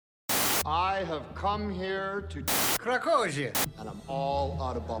I have come here to Krakosia. and I'm all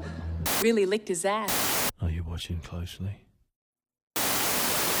out of bubblegum. Really licked his ass. Are you watching closely?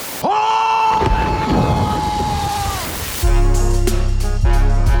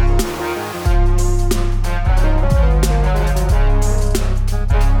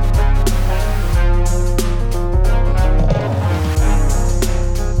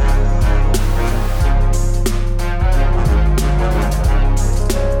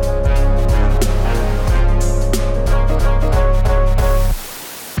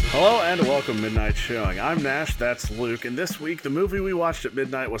 Hello and welcome Midnight Showing. I'm Nash, that's Luke, and this week the movie we watched at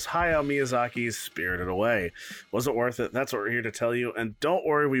midnight was Hayao Miyazaki's Spirited Away. Was it worth it? That's what we're here to tell you, and don't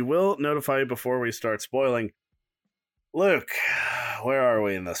worry, we will notify you before we start spoiling. Luke, where are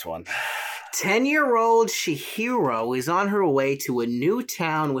we in this one? 10-year-old Chihiro is on her way to a new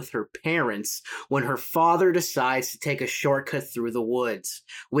town with her parents when her father decides to take a shortcut through the woods,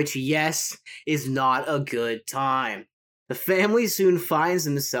 which, yes, is not a good time. The family soon finds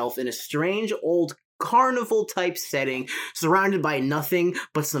themselves in a strange old carnival-type setting surrounded by nothing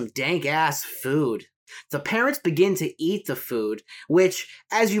but some dank-ass food. The parents begin to eat the food, which,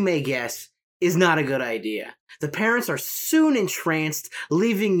 as you may guess, is not a good idea. The parents are soon entranced,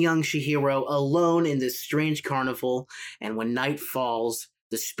 leaving young Chihiro alone in this strange carnival, and when night falls,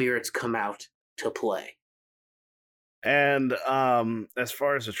 the spirits come out to play. And as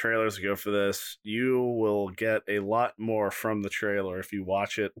far as the trailers go for this, you will get a lot more from the trailer if you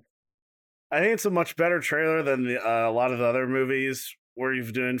watch it. I think it's a much better trailer than a lot of the other movies we're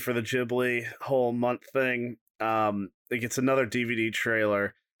doing for the Ghibli whole month thing. Like it's another DVD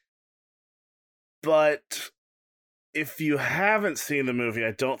trailer. But if you haven't seen the movie,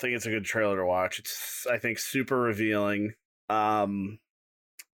 I don't think it's a good trailer to watch. It's, I think, super revealing.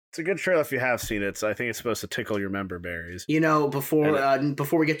 It's a good trailer if you have seen it, so I think it's supposed to tickle your member berries. You know, before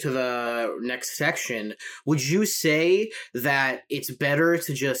we get to the next section, would you say that it's better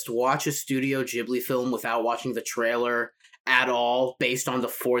to just watch a Studio Ghibli film without watching the trailer at all, based on the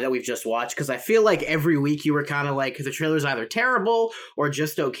 4 that we've just watched? Because I feel like every week you were kind of like, the trailer's either terrible or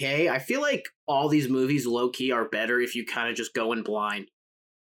just okay. I feel like all these movies, low-key, are better if you kind of just go in blind.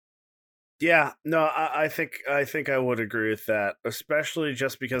 Yeah, no, I think I would agree with that, especially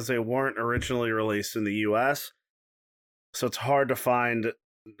just because they weren't originally released in the US. So it's hard to find,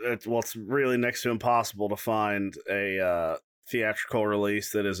 it's really next to impossible to find a theatrical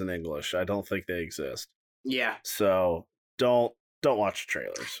release that is in English. I don't think they exist. Yeah. So don't watch the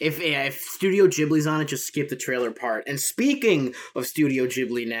trailers. If Studio Ghibli's on it, just skip the trailer part. And speaking of Studio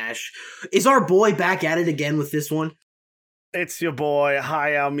Ghibli, Nash, is our boy back at it again with this one? It's your boy,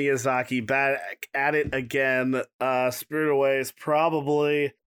 Hayao Miyazaki, back at it again. Spirited Away is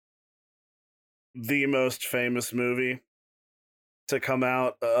probably the most famous movie to come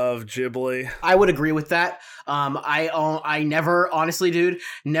out of Ghibli. I would agree with that. I never, honestly, dude,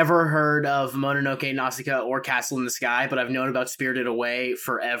 never heard of Mononoke, Nausicaa, or Castle in the Sky, but I've known about Spirited Away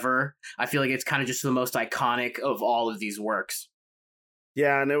forever. I feel like it's kind of just the most iconic of all of these works.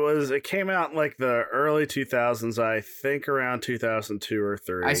 Yeah, and it came out in like the early 2000s, I think around 2002 or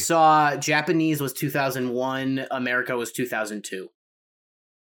 3. I saw Japanese was 2001, America was 2002.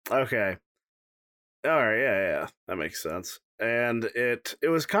 Okay. All right, yeah, that makes sense. And it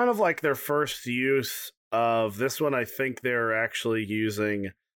was kind of like their first use of this one. I think they're actually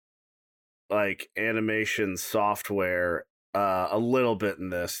using like animation software a little bit in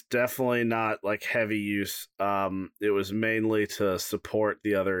this. Definitely not like heavy use. It was mainly to support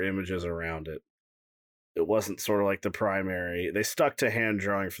the other images around it. It wasn't sort of like the primary. They stuck to hand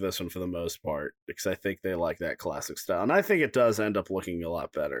drawing for this one for the most part, because I think they like that classic style. And I think it does end up looking a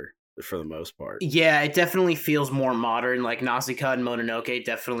lot better for the most part. Yeah, it definitely feels more modern. Like Nausicaa and Mononoke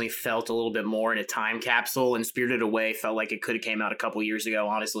definitely felt a little bit more in a time capsule, and Spirited Away felt like it could have came out a couple years ago,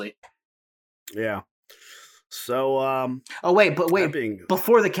 honestly. Yeah. So,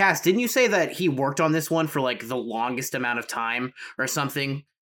 before the cast, didn't you say that he worked on this one for like the longest amount of time or something?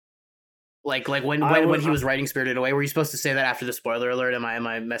 Like when he was writing Spirited Away, were you supposed to say that after the spoiler alert? Am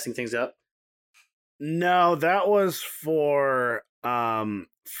I messing things up? No, that was for Mononoke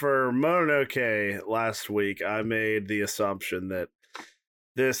last week. I made the assumption that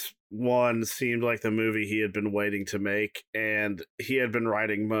this one seemed like the movie he had been waiting to make, and he had been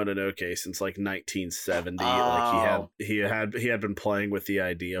writing Mononoke since like 1970. Oh. Like he had been playing with the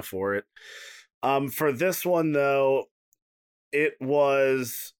idea for it. For this one though,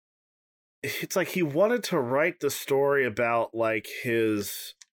 it's like he wanted to write the story about like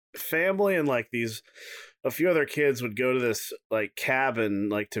his family, and like a few other kids would go to this like cabin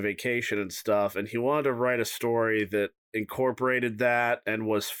like to vacation and stuff, and he wanted to write a story that incorporated that and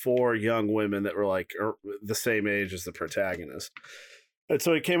was for young women that were like the same age as the protagonist. And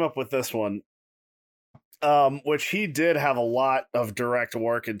so he came up with this one, which he did have a lot of direct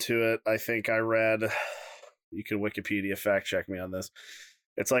work into it. I think I read, you can Wikipedia fact check me on this.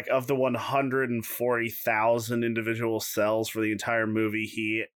 It's like of the 140,000 individual cells for the entire movie,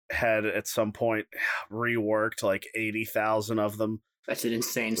 he had at some point reworked like 80,000 of them. That's an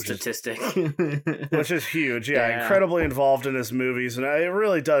insane statistic. Which is huge. Yeah, incredibly involved in his movies. And it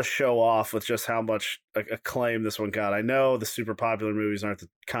really does show off with just how much acclaim this one got. I know the super popular movies aren't the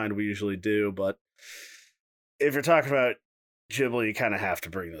kind we usually do, but if you're talking about Ghibli, you kind of have to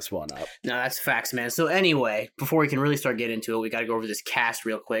bring this one up. No, that's facts, man. So anyway, before we can really start getting into it, we got to go over this cast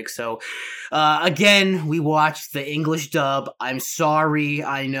real quick. So again, we watched the English dub. I'm sorry.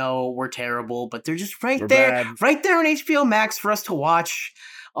 I know we're terrible, but they're just right there on HBO Max for us to watch.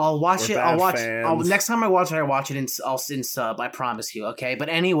 I'll watch it. Next time I watch it in sub. I promise you. Okay. But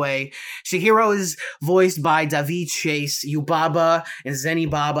anyway, Chihiro is voiced by David Chase, Yubaba and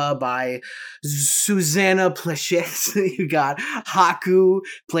Zenibaba by Susanna Pleshette. You got Haku,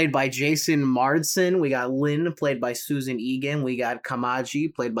 played by Jason Marsden. We got Lin, played by Susan Egan. We got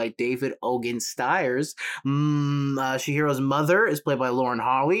Kamaji, played by David Ogen Stiers. Chihiro's mother is played by Lauren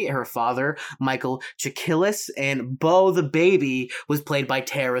Harley. Her father, Michael Chiklis. And Bo the baby was played by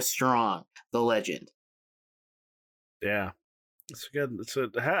Tara Strong, the legend. Yeah, it's good.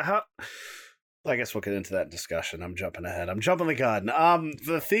 How I guess we'll get into that discussion. I'm jumping ahead. I'm jumping the gun.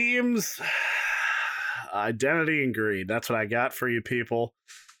 The themes, identity and greed. That's what I got for you people.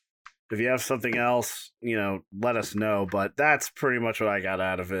 If you have something else, let us know. But that's pretty much what I got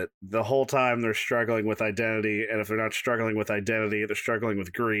out of it. The whole time they're struggling with identity, and if they're not struggling with identity, they're struggling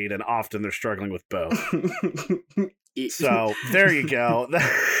with greed, and often they're struggling with both. So there you go.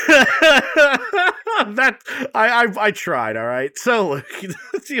 That I tried. All right. So look,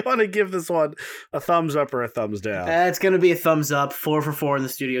 do you want to give this one a thumbs up or a thumbs down? It's gonna be a thumbs up. 4 for 4 in the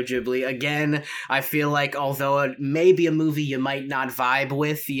Studio Ghibli. Again, I feel like although it may be a movie you might not vibe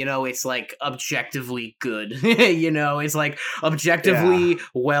with, it's like objectively good. It's like objectively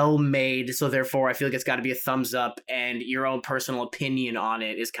well made. So therefore, I feel like it's got to be a thumbs up, and your own personal opinion on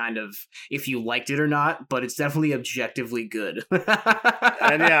it is kind of if you liked it or not. But it's definitely objectively good.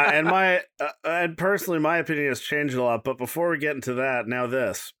 And personally, my opinion has changed a lot. But before we get into that, now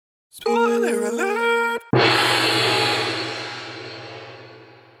this. Spoiler alert!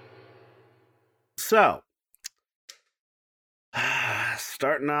 So,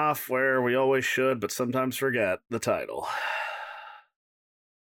 starting off where we always should, but sometimes forget, the title.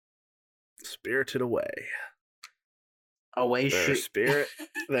 Spirited Away.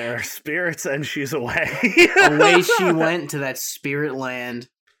 There are spirits and she's away. Away she went to that spirit land.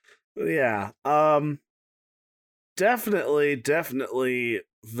 Yeah. Definitely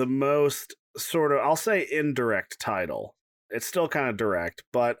the most sort of, I'll say indirect title. It's still kind of direct,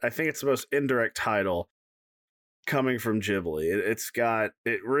 but I think it's the most indirect title coming from Ghibli.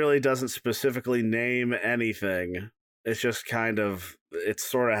 It really doesn't specifically name anything. It's just kind of, it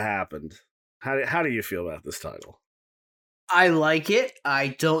sort of happened. How do you feel about this title? I like it.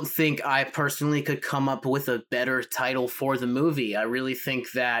 I don't think I personally could come up with a better title for the movie. I really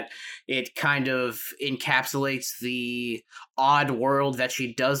think that it kind of encapsulates the odd world that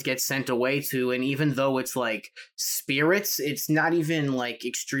she does get sent away to. And even though it's like spirits, it's not even like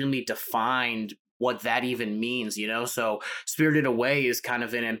extremely defined what that even means, So Spirited Away is kind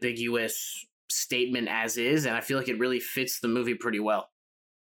of an ambiguous statement as is. And I feel like it really fits the movie pretty well.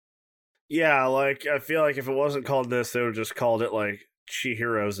 Yeah, like, I feel like if it wasn't called this, they would have just called it, like,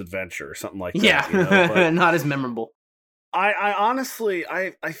 Chihiro's Adventure or something like that. Yeah, but not as memorable. I honestly,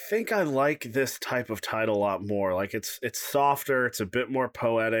 I think I like this type of title a lot more. Like, it's softer, it's a bit more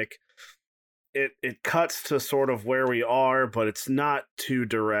poetic. It cuts to sort of where we are, but it's not too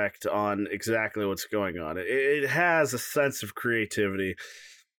direct on exactly what's going on. It has a sense of creativity,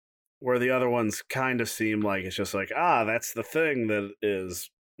 where the other ones kind of seem like it's just like, that's the thing that is...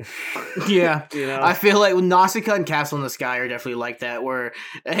 Yeah, I feel like Nausicaa and Castle in the Sky are definitely like that, where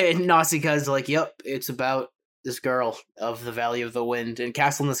Nausicaa is like, yep, it's about this girl of the Valley of the Wind, and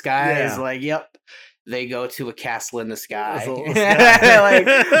Castle in the Sky is like, yep, they go to a castle in the sky. Like,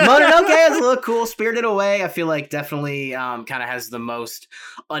 Mononoke is a little cool. Spirited Away, I feel like definitely kind of has the most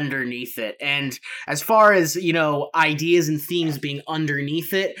underneath it. And as far as, ideas and themes being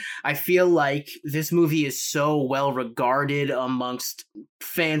underneath it, I feel like this movie is so well regarded amongst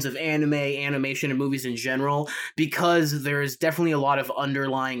fans of anime, animation, and movies in general, because there is definitely a lot of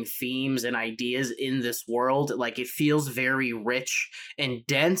underlying themes and ideas in this world. Like, it feels very rich and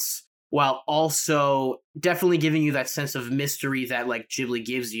dense, while also definitely giving you that sense of mystery that like Ghibli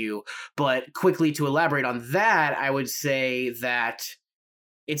gives you. But quickly to elaborate on that, I would say that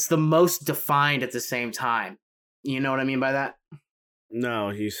it's the most defined at the same time. You know what I mean by that? No,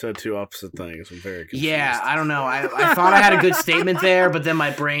 you said two opposite things. I'm very confused. Yeah, I don't know. I thought I had a good statement there, but then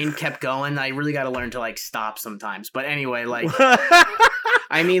my brain kept going. I really got to learn to like stop sometimes. But anyway, like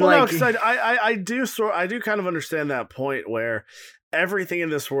I mean, well, like no, 'cause I do kind of understand that point where everything in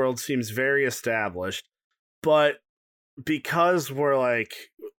this world seems very established, but because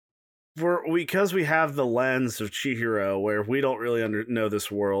because we have the lens of Chihiro where we don't really know this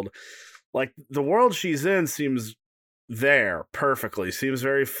world, like the world she's in seems there perfectly, seems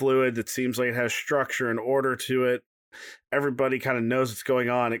very fluid. It seems like it has structure and order to it. Everybody kind of knows what's going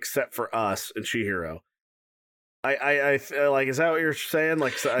on except for us and Chihiro. I like, is that what you're saying?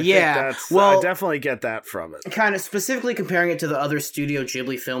 Like, so I think that's, I definitely get that from it. Kind of specifically comparing it to the other Studio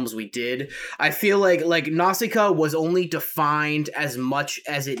Ghibli films we did, I feel like Nausicaa was only defined as much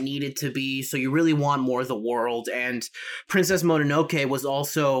as it needed to be, so you really want more of the world, and Princess Mononoke was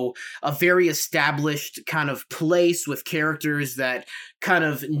also a very established kind of place with characters that kind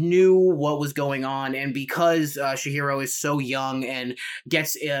of knew what was going on, and because Chihiro is so young and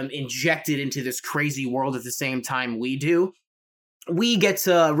gets injected into this crazy world at the same time we do, we get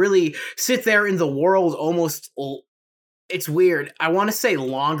to really sit there in the world almost, it's weird, I want to say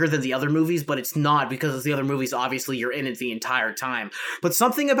longer than the other movies, but it's not, because the other movies obviously you're in it the entire time. But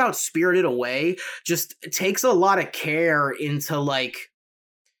something about Spirited Away just takes a lot of care into like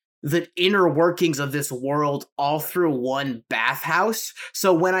the inner workings of this world all through one bathhouse.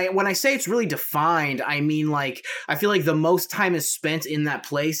 So when I say it's really defined, I mean like I feel like the most time is spent in that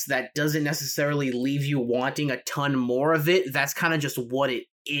place that doesn't necessarily leave you wanting a ton more of it. That's kind of just what it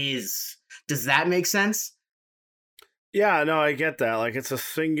is. Does that make sense? Yeah, no, I get that. Like, it's a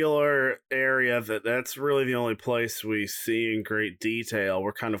singular area that's really the only place we see in great detail.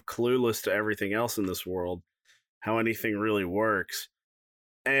 We're kind of clueless to everything else in this world, how anything really works.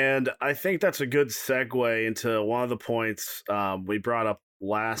 And I think that's a good segue into one of the points we brought up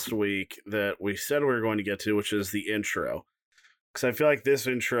last week that we said we were going to get to, which is the intro. Because I feel like this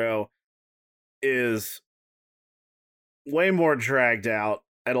intro is way more dragged out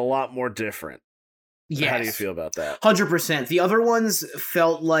and a lot more different. Yes. How do you feel about that? 100%. The other ones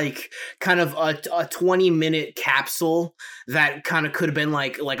felt like kind of a 20-minute capsule that kind of could have been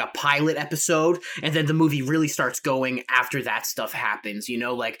like a pilot episode, and then the movie really starts going after that stuff happens. You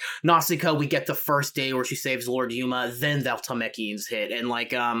know, like Nausicaa, we get the first day where she saves Lord Yuma, then the Altamekians hit, and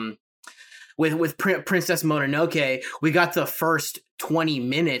like with Princess Mononoke, we got the first 20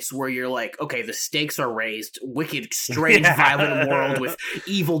 minutes where you're like, okay, the stakes are raised, wicked, strange, violent world with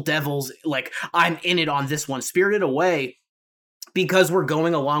evil devils, like, I'm in it on this one. Spirited Away, because we're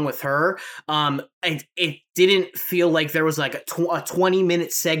going along with her, it didn't feel like there was like a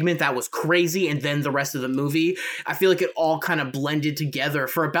 20-minute segment that was crazy and then the rest of the movie. I feel like it all kind of blended together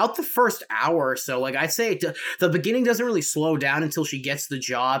for about the first hour or so. Like, I'd say the beginning doesn't really slow down until she gets the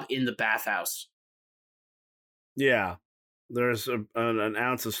job in the bathhouse. Yeah, there's an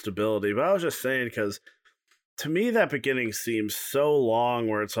ounce of stability. But I was just saying, because to me that beginning seems so long,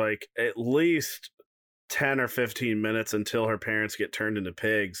 where it's like at least 10 or 15 minutes until her parents get turned into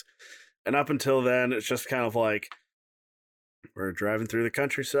pigs. And up until then, it's just kind of like, we're driving through the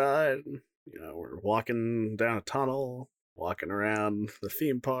countryside, you know, we're walking down a tunnel, walking around the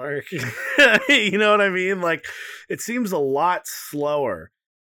theme park. You know what I mean? Like, it seems a lot slower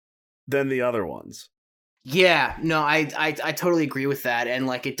than the other ones. Yeah, no, I totally agree with that. And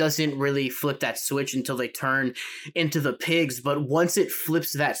like, it doesn't really flip that switch until they turn into the pigs. But once it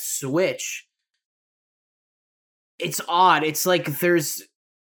flips that switch, it's odd. It's like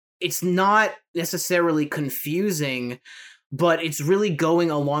it's not necessarily confusing, but it's really going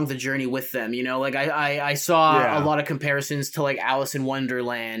along the journey with them. You know, like I saw a lot of comparisons to like Alice in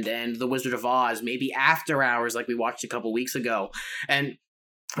Wonderland and The Wizard of Oz, maybe After Hours, like we watched a couple weeks ago. And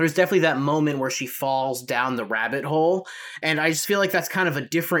there's definitely that moment where she falls down the rabbit hole. And I just feel like that's kind of a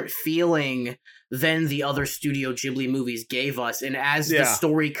different feeling than the other Studio Ghibli movies gave us. And as the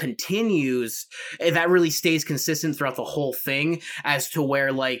story continues, that really stays consistent throughout the whole thing, as to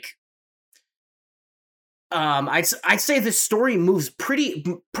where like, I'd say this story moves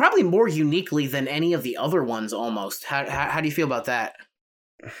probably more uniquely than any of the other ones almost. How do you feel about that?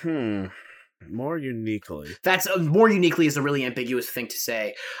 More uniquely. That's more uniquely is a really ambiguous thing to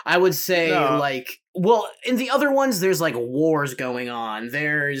say. I would say like well, in the other ones, there's like wars going on.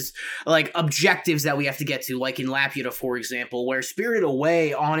 There's like objectives that we have to get to, like in Laputa, for example, where Spirited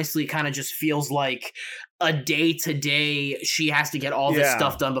Away honestly kind of just feels like a day to day. She has to get all this Yeah.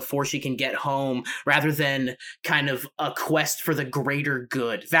 stuff done before she can get home, rather than kind of a quest for the greater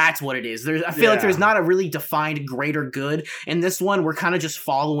good. That's what it is. I feel like Yeah. there's not a really defined greater good. In this one, we're kind of just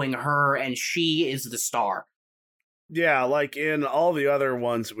following her, and she is the star. Yeah, like in all the other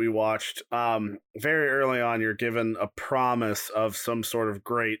ones we watched, very early on, you're given a promise of some sort of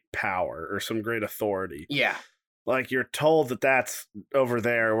great power or some great authority. Yeah. Like you're told that that's over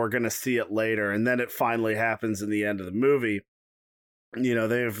there, we're going to see it later, and then it finally happens in the end of the movie. You know,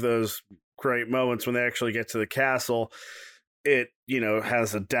 they have those great moments when they actually get to the castle. It, you know,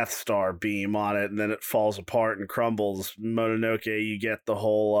 has a Death Star beam on it, and then it falls apart and crumbles. Mononoke, you get the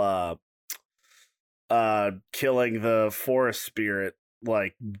whole killing the forest spirit,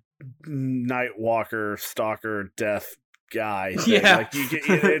 like night walker, stalker, death guy thing. Yeah. Like you get,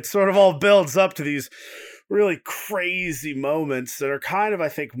 it sort of all builds up to these really crazy moments that are kind of, I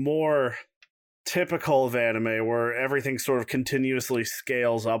think, more typical of anime, where everything sort of continuously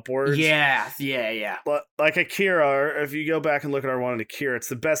scales upwards. Yeah. But like Akira, or if you go back and look at our one on Akira, it's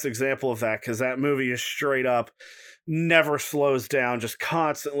the best example of that, because that movie is straight up never slows down, just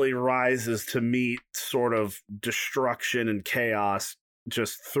constantly rises to meet sort of destruction and chaos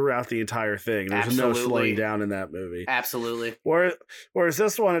just throughout the entire thing. There's no Absolutely. slowing down in that movie. Absolutely. Whereas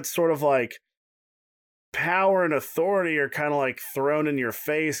this one, it's sort of like power and authority are kind of like thrown in your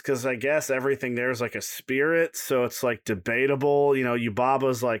face, because I guess everything there is like a spirit, so it's like debatable. You know,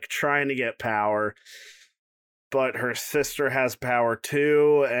 Yubaba's like trying to get power, but her sister has power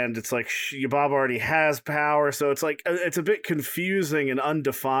too, and it's like Yubaba already has power, so it's like it's a bit confusing and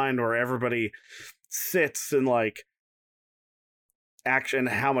undefined where everybody sits and like action,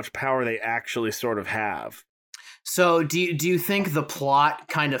 how much power they actually sort of have. So do you think the plot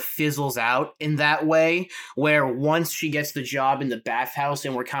kind of fizzles out in that way, where once she gets the job in the bathhouse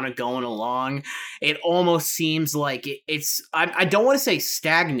and we're kind of going along, it almost seems like it's I don't want to say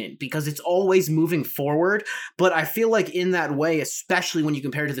stagnant, because it's always moving forward, but I feel like in that way, especially when you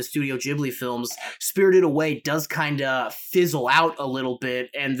compare to the Studio Ghibli films, Spirited Away does kind of fizzle out a little bit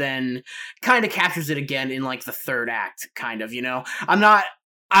and then kind of captures it again in like the third act, kind of, you know?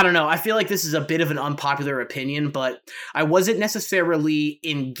 I don't know. I feel like this is a bit of an unpopular opinion, but I wasn't necessarily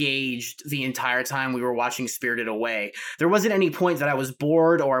engaged the entire time we were watching Spirited Away. There wasn't any point that I was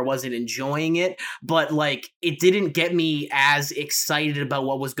bored or I wasn't enjoying it, but like it didn't get me as excited about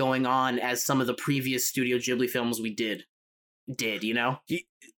what was going on as some of the previous Studio Ghibli films we did, you know?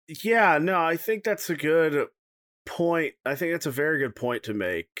 Yeah, no, I think that's a good point. I think that's a very good point to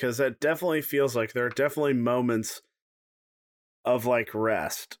make, because that definitely feels like there are definitely moments of like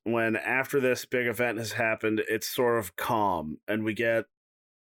rest when after this big event has happened, it's sort of calm and we get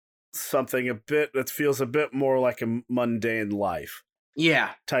something a bit that feels a bit more like a mundane life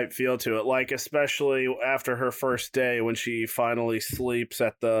type feel to it. Like especially after her first day, when she finally sleeps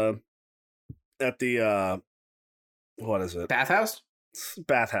at the what is it, bathhouse,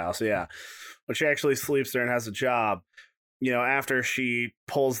 yeah, when she actually sleeps there and has a job, you know, after she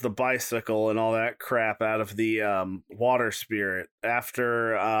pulls the bicycle and all that crap out of the water spirit,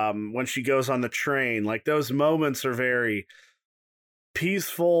 after when she goes on the train, like those moments are very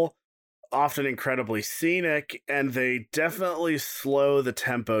peaceful, often incredibly scenic, and they definitely slow the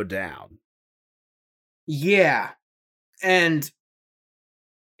tempo down. Yeah. And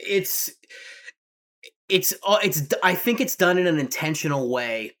it's I think it's done in an intentional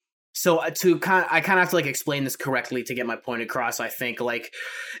way. So I kind of have to like explain this correctly to get my point across. I think like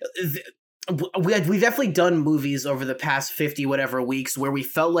we've definitely done movies over the past 50 whatever weeks where we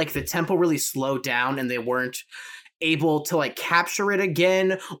felt like the tempo really slowed down and they weren't able to like capture it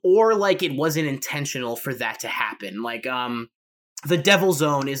again, or like it wasn't intentional for that to happen. Like The Devil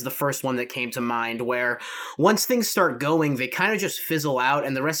Zone is the first one that came to mind, where once things start going, they kind of just fizzle out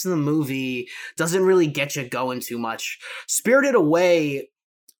and the rest of the movie doesn't really get you going too much. Spirited Away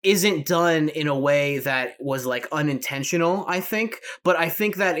isn't done in a way that was like unintentional, I think, but I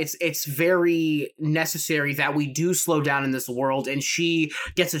think that it's very necessary that we do slow down in this world, and she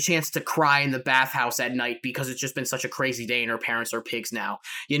gets a chance to cry in the bathhouse at night because it's just been such a crazy day and her parents are pigs now.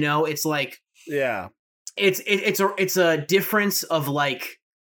 You know, it's like, Yeah. it's a difference of like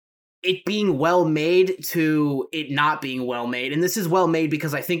it being well made to it not being well made. And this is well made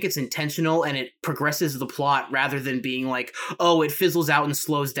because I think it's intentional and it progresses the plot rather than being like, oh, it fizzles out and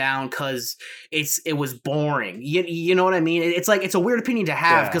slows down because it was boring. You know what I mean? It's like, it's a weird opinion to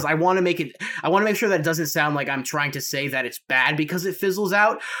have because I want to make sure that it doesn't sound like I'm trying to say that it's bad because it fizzles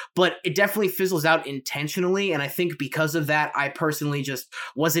out, but it definitely fizzles out intentionally. And I think because of that, I personally just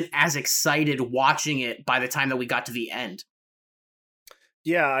wasn't as excited watching it by the time that we got to the end.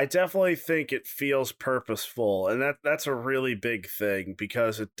 Yeah, I definitely think it feels purposeful, and that's a really big thing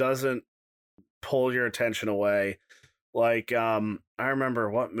because it doesn't pull your attention away. Like, I remember,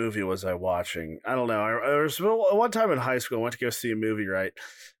 what movie was I watching? I don't know. There was one time in high school, I went to go see a movie, right?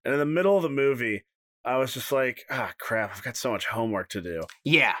 And in the middle of the movie, I was just like, crap, I've got so much homework to do.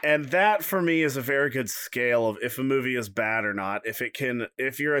 Yeah. And that for me is a very good scale of if a movie is bad or not,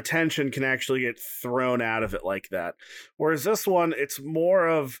 if your attention can actually get thrown out of it like that. Whereas this one, it's more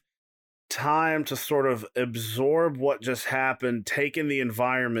of time to sort of absorb what just happened, take in the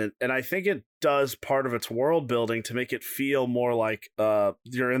environment, and I think it does part of its world building to make it feel more like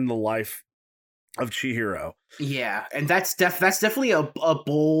you're in the life of Chihiro. Yeah, and that's definitely a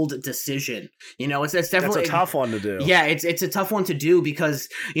bold decision. You know, it's definitely that's a tough one to do. Yeah, it's a tough one to do because,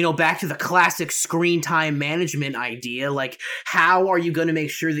 you know, back to the classic screen time management idea, like how are you going to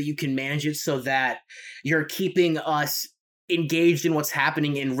make sure that you can manage it so that you're keeping us engaged in what's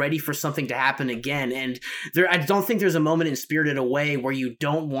happening and ready for something to happen again. And I don't think there's a moment in Spirited Away where you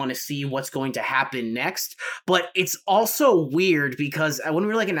don't want to see what's going to happen next. But it's also weird because when we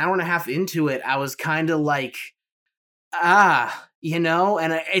were like an hour and a half into it, I was kind of like, you know,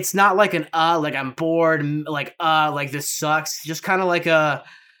 and it's not like like I'm bored, like this sucks. Just kind of like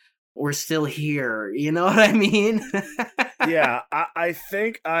we're still here. You know what I mean? Yeah, I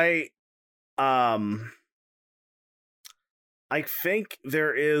think I think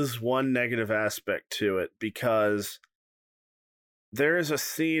there is one negative aspect to it because there is a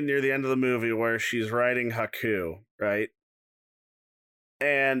scene near the end of the movie where she's writing Haku, right?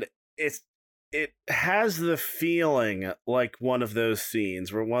 And it has the feeling like one of those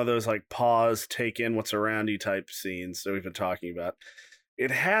scenes where one of those like pause, take in what's around you type scenes that we've been talking about.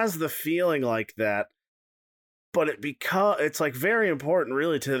 It has the feeling like that. But it's like very important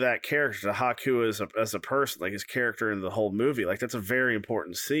really to that character, to Haku as a person, like his character in the whole movie. Like that's a very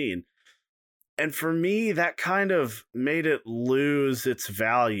important scene. And for me, that kind of made it lose its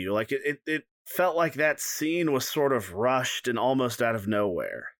value. Like it felt like that scene was sort of rushed and almost out of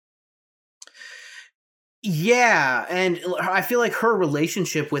nowhere. Yeah, and I feel like her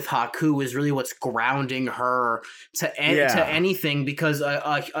relationship with Haku is really what's grounding her to anything, because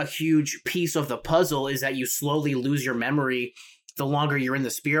a huge piece of the puzzle is that you slowly lose your memory the longer you're in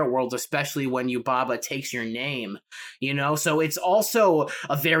the spirit world, especially when Yubaba takes your name, you know? So it's also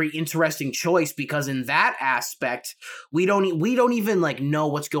a very interesting choice because in that aspect, we don't even like know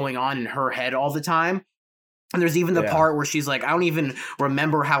what's going on in her head all the time. And there's even the part where she's like, I don't even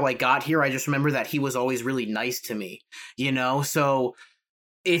remember how I got here. I just remember that he was always really nice to me, you know? So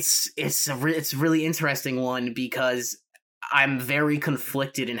it's a really interesting one because I'm very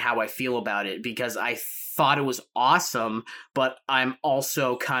conflicted in how I feel about it because I thought it was awesome, but I'm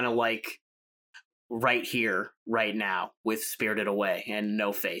also kind of like right here, right now with Spirited Away and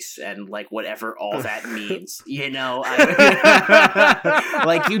No Face and like whatever all that means, you know?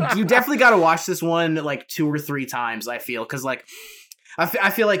 Like you definitely got to watch this one like 2 or 3 times, I feel, because like I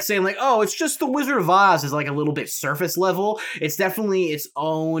feel like saying like, oh, it's just the Wizard of Oz is like a little bit surface level. It's definitely its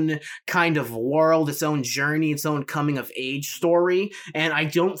own kind of world, its own journey, its own coming of age story. And I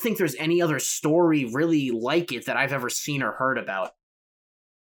don't think there's any other story really like it that I've ever seen or heard about.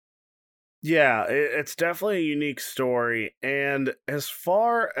 Yeah, it's definitely a unique story. And as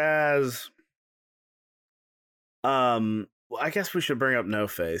far as I guess we should bring up No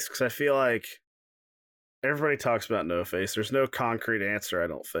Face because I feel like everybody talks about No Face. There's no concrete answer, I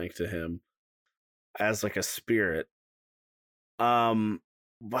don't think, to him as like a spirit.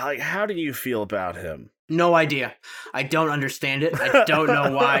 Like, how do you feel about him? No idea. I don't understand it. I don't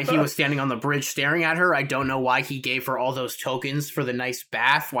know why he was standing on the bridge staring at her. I don't know why he gave her all those tokens for the nice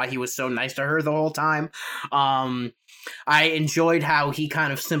bath, why he was so nice to her the whole time. I enjoyed how he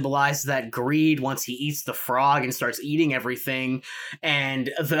kind of symbolized that greed once he eats the frog and starts eating everything. And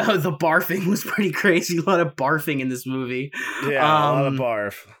the barfing was pretty crazy. A lot of barfing in this movie. Yeah, a lot of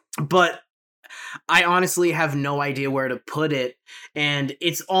barf. But I honestly have no idea where to put it, and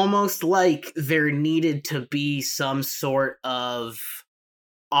it's almost like there needed to be some sort of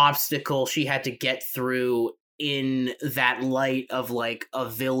obstacle she had to get through in that light of like a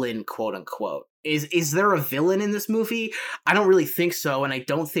villain, quote unquote. Is there a villain in this movie? I don't really think so, and I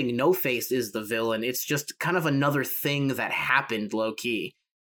don't think No Face is the villain. It's just kind of another thing that happened low key.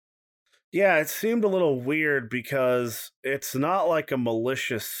 Yeah, it seemed a little weird because it's not like a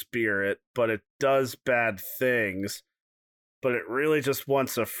malicious spirit, but it does bad things. But it really just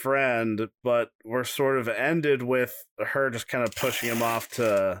wants a friend, but we're sort of ended with her just kind of pushing him off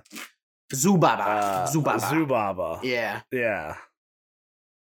to Zubaba. Yeah. Yeah.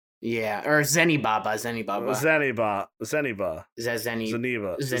 Yeah, or Zenibaba. Zeniba.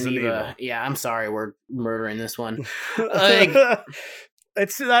 Yeah, I'm sorry, we're murdering this one.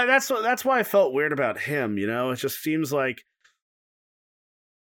 That's why I felt weird about him, you know? It just seems like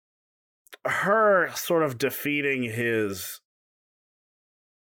her sort of defeating his...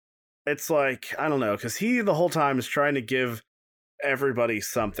 It's like, I don't know, because he the whole time is trying to give everybody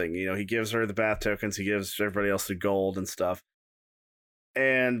something. You know, he gives her the bath tokens, he gives everybody else the gold and stuff.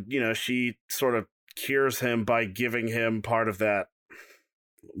 And, you know, she sort of cures him by giving him part of that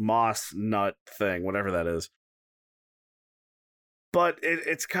moss nut thing, whatever that is. But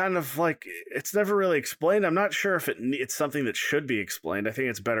it's kind of like, it's never really explained. I'm not sure if it's something that should be explained. I think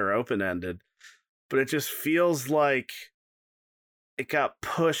it's better open-ended. But it just feels like it got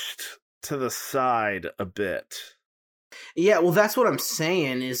pushed to the side a bit. Yeah, well, that's what I'm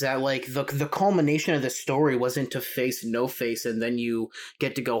saying, is that, like, the culmination of the story wasn't to face No Face and then you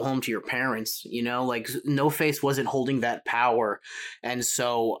get to go home to your parents, you know? Like, No Face wasn't holding that power. And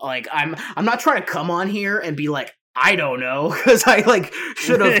so, like, I'm not trying to come on here and be like, I don't know, because I, like,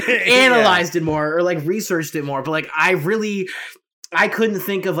 should have analyzed it more or, like, researched it more. But, like, I couldn't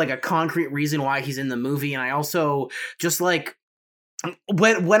think of, like, a concrete reason why he's in the movie. And I also just, like,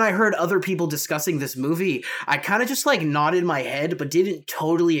 when I heard other people discussing this movie, I kind of just, like, nodded my head, but didn't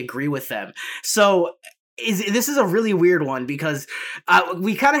totally agree with them. So this is a really weird one, because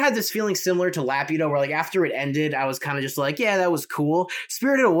we kind of had this feeling similar to Laputa, where, like, after it ended, I was kind of just like, yeah, that was cool.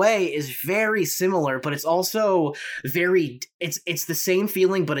 Spirited Away is very similar, but it's also it's the same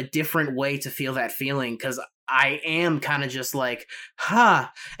feeling, but a different way to feel that feeling, because I am kind of just like, huh.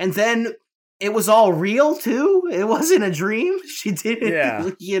 And then it was all real too. It wasn't a dream. She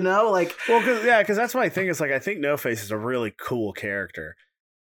didn't, you know, like. Well, because that's my thing. Is like, I think No Face is a really cool character,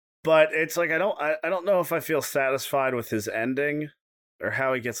 but it's like I don't know if I feel satisfied with his ending or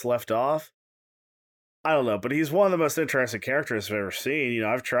how he gets left off. I don't know, but he's one of the most interesting characters I've ever seen. You know,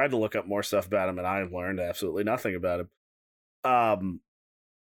 I've tried to look up more stuff about him, and I've learned absolutely nothing about him.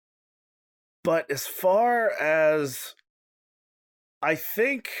 But as far as, I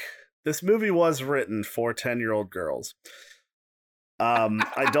think this movie was written for 10-year-old girls.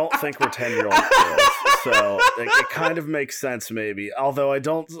 I don't think we're 10-year-old girls, so it kind of makes sense, maybe. Although I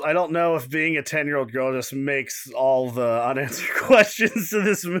don't know if being a 10-year-old girl just makes all the unanswered questions to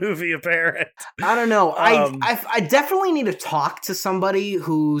this movie apparent. I don't know. I definitely need to talk to somebody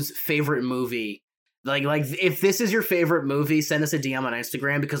whose favorite movie. Like if this is your favorite movie, send us a DM on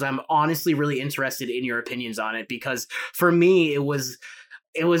Instagram, because I'm honestly really interested in your opinions on it. Because for me, it was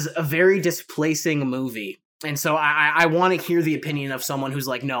a very displacing movie. And so I want to hear the opinion of someone who's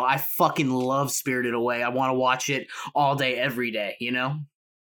like, no, I fucking love Spirited Away. I want to watch it all day, every day, you know?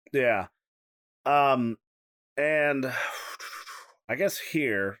 Yeah. And I guess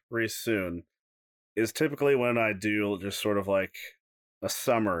here, very soon, is typically when I do just sort of like a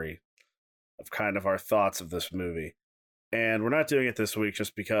summary of kind of our thoughts of this movie. And we're not doing it this week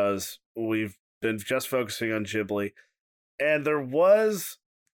just because we've been just focusing on Ghibli. And there was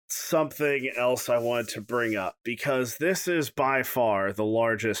something else I wanted to bring up, because this is by far the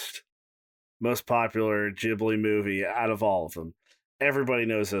largest, most popular Ghibli movie out of all of them. Everybody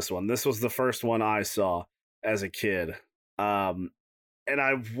knows this one. This was the first one I saw as a kid. And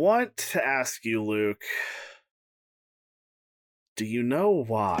I want to ask you, Luke, do you know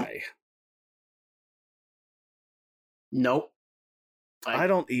why? Nope. I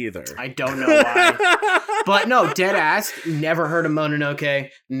don't either. I don't know why. But no, dead ass, never heard of Mononoke,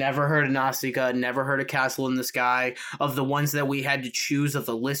 never heard of Nausicaa, never heard of Castle in the Sky. Of the ones that we had to choose of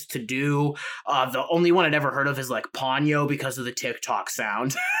the list to do, the only one I'd ever heard of is like Ponyo, because of the TikTok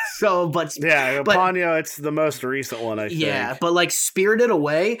sound. Ponyo, it's the most recent one, I think. Yeah, but like Spirited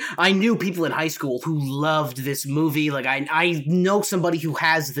Away, I knew people in high school who loved this movie. Like I know somebody who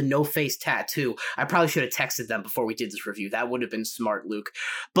has the No Face tattoo. I probably should have texted them before we did this review. That would have been smart, Luke.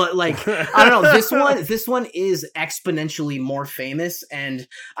 But like, I don't know, this one is exponentially more famous, and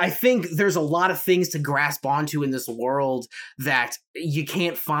I think there's a lot of things to grasp onto in this world that you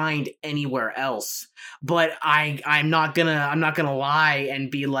can't find anywhere else. But I'm not gonna lie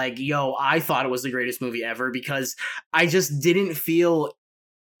and be like, yo, I thought it was the greatest movie ever, because I just didn't feel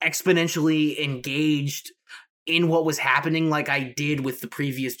exponentially engaged in what was happening like I did with the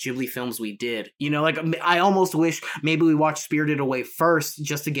previous Ghibli films we did. You know, like I almost wish maybe we watched Spirited Away first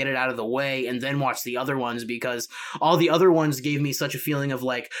just to get it out of the way and then watch the other ones, because all the other ones gave me such a feeling of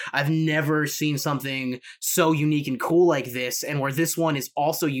like I've never seen something so unique and cool like this, and where this one is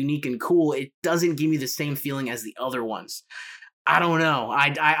also unique and cool, it doesn't give me the same feeling as the other ones. I don't know.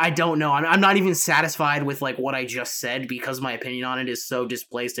 I don't know. I'm not even satisfied with like what I just said because my opinion on it is so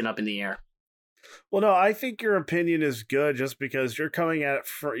displaced and up in the air. Well, no, I think your opinion is good just because you're coming at it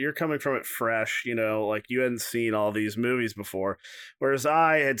you're coming from it fresh, you know, like you hadn't seen all these movies before, whereas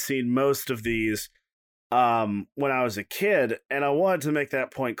I had seen most of these when I was a kid, and I wanted to make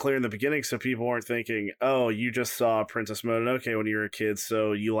that point clear in the beginning so people weren't thinking, "Oh, you just saw Princess Mononoke when you were a kid,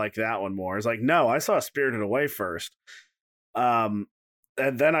 so you like that one more." It's like, "No, I saw Spirited Away first. And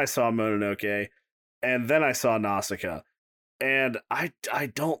then I saw Mononoke, and then I saw Nausicaa." And I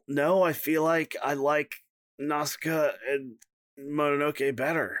don't know. I feel like I like Nausicaa and Mononoke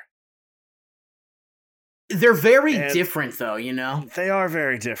better. They're very different, though, you know? They are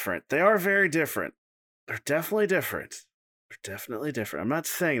very different. They're definitely different. They're definitely different. I'm not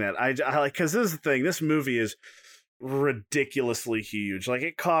saying that. I like, because this is the thing. This movie is ridiculously huge. Like,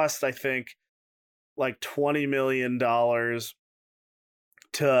 it cost, I think, like $20 million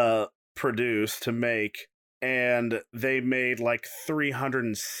to produce, to make. And they made like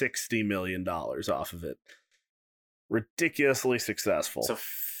 $360 million off of it. Ridiculously successful. It's a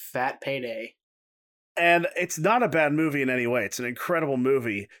fat payday. And it's not a bad movie in any way. It's an incredible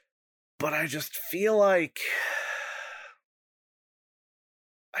movie. But I just feel like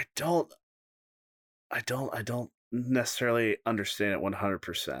I don't necessarily understand it 100%.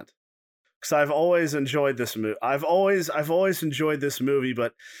 Because I've always enjoyed this movie. I've always enjoyed this movie,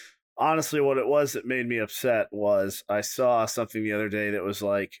 but honestly, what it was that made me upset was I saw something the other day that was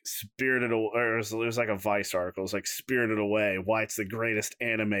like Spirited Away, or it was like a Vice article. It was like Spirited Away, why it's the greatest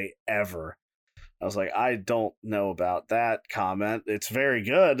anime ever. I was like, I don't know about that comment. It's very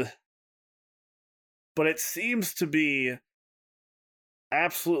good, but it seems to be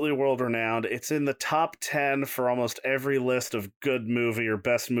absolutely world-renowned. It's in the top 10 for almost every list of good movie or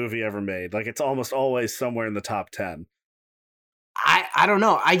best movie ever made. Like, it's almost always somewhere in the top 10. I don't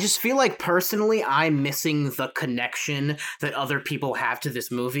know. I just feel like personally I'm missing the connection that other people have to this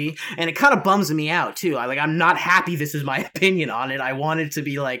movie, and it kind of bums me out too. I'm not happy this is my opinion on it. I wanted to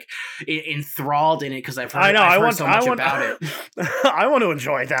be like enthralled in it because I've heard so much about it. I want to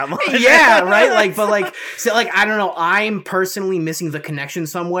enjoy it that much. Yeah, right? I don't know. I'm personally missing the connection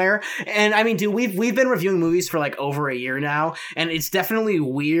somewhere. And I mean, dude, we've been reviewing movies for like over a year now, and it's definitely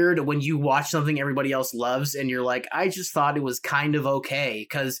weird when you watch something everybody else loves and you're like, I just thought it was kind of okay,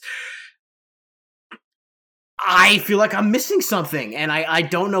 because I feel like I'm missing something, and I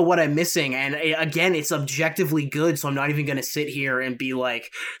don't know what I'm missing. And again, it's objectively good, so I'm not even going to sit here and be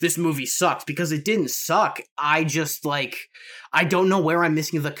like, this movie sucks, because it didn't suck. I just, like, I don't know where I'm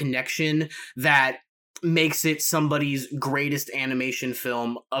missing the connection that makes it somebody's greatest animation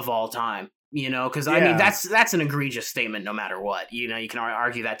film of all time. You know, because I mean, that's an egregious statement no matter what. You know, you can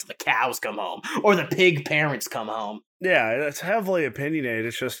argue that till the cows come home or the pig parents come home. Yeah, it's heavily opinionated.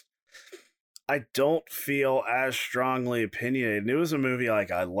 It's just, I don't feel as strongly opinionated. And it was a movie like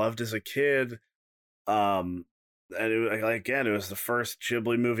I loved as a kid. And it was the first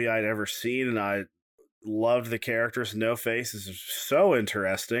Ghibli movie I'd ever seen, and I loved the characters. No Face is so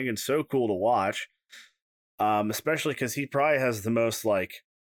interesting and so cool to watch. Especially because he probably has the most like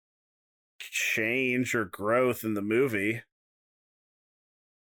change or growth in the movie.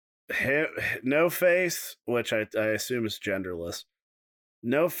 No Face, which I assume is genderless.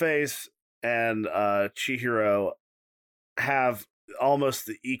 No Face and Chihiro have almost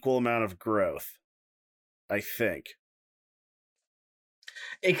the equal amount of growth, I think.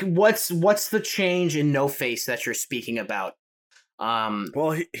 What's the change in No Face that you're speaking about?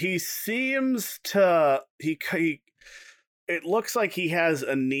 Well, he seems to it looks like he has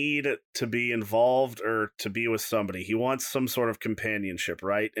a need to be involved or to be with somebody. He wants some sort of companionship,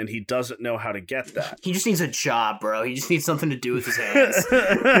 right? And he doesn't know how to get that. He just needs a job, bro. He just needs something to do with his hands.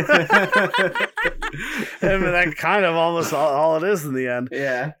 And that kind of almost all it is in the end.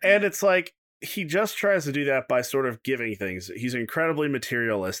 Yeah. And it's like, he just tries to do that by sort of giving things. He's incredibly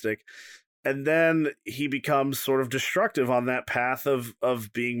materialistic. And then he becomes sort of destructive on that path of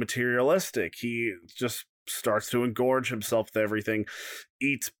being materialistic. He just starts to engorge himself with everything,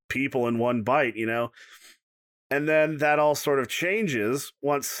 eats people in one bite, you know? And then that all sort of changes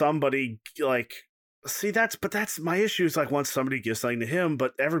once somebody, like, that's my issue is, like, once somebody gives something to him,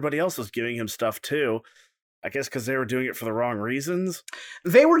 but everybody else is giving him stuff too. I guess because they were doing it for the wrong reasons.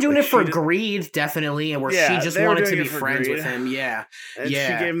 They were doing Like, it for she did- greed, definitely, and where Yeah, she just they were wanted to doing be it for friends greed. with him. Yeah. And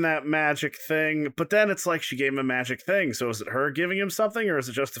Yeah. she gave him that magic thing, but then it's like she gave him a magic thing. So is it her giving him something, or is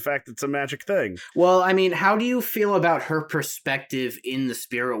it just the fact that it's a magic thing? Well, I mean, how do you feel about her perspective in the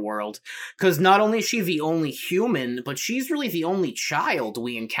spirit world? Because not only is she the only human, but she's really the only child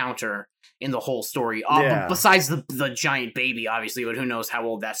we encounter in the whole story. Yeah. Besides the giant baby, obviously, but who knows how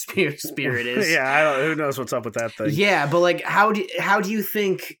old that spirit is? Yeah, I don't. Who knows what's up with that thing? Yeah, but like, how do you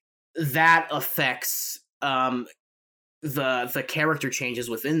think that affects the character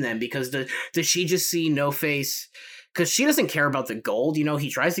changes within them? Because does she just see No Face? Because she doesn't care about the gold, you know. He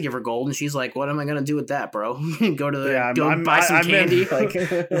tries to give her gold, and she's like, "What am I gonna do with that, bro? Go to the buy some candy." Like,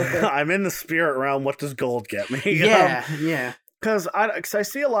 I'm in the spirit realm. What does gold get me? Yeah, yeah. Because I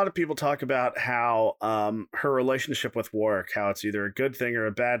see a lot of people talk about how her relationship with work, how it's either a good thing or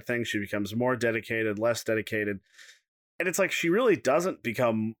a bad thing. She becomes more dedicated, less dedicated. And it's like she really doesn't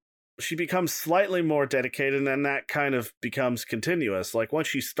become... She becomes slightly more dedicated, and then that kind of becomes continuous. Like, once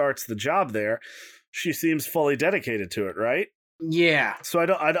she starts the job there, she seems fully dedicated to it, right? Yeah. So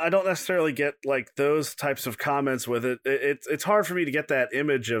I don't necessarily get like those types of comments with it. It's hard for me to get that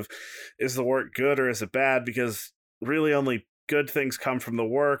image of, is the work good or is it bad? Because really only good things come from the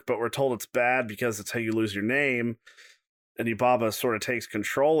work, but we're told it's bad because it's how you lose your name, and Yubaba sort of takes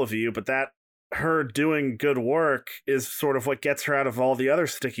control of you. But that her doing good work is sort of what gets her out of all the other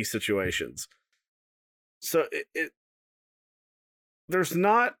sticky situations. So there's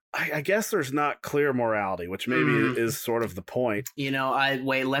not, I guess there's not clear morality, which maybe is sort of the point. You know,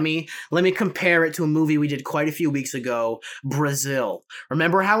 let me compare it to a movie we did quite a few weeks ago, Brazil.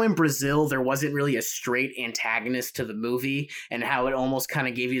 Remember how in Brazil there wasn't really a straight antagonist to the movie, and how it almost kind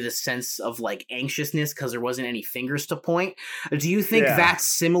of gave you the sense of like anxiousness because there wasn't any fingers to point? Do you think that's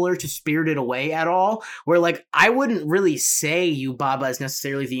similar to Spirited Away at all? Where like I wouldn't really say Yubaba is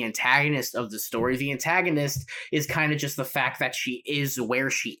necessarily the antagonist of the story. The antagonist is kind of just the fact that she is where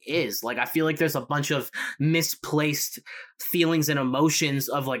she is. Like, I feel like there's a bunch of misplaced feelings and emotions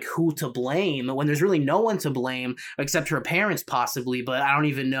of like who to blame when there's really no one to blame except her parents possibly, but I don't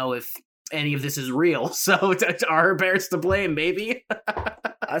even know if any of this is real. So are her parents to blame, baby?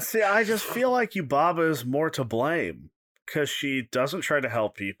 I just feel like Yubaba is more to blame because she doesn't try to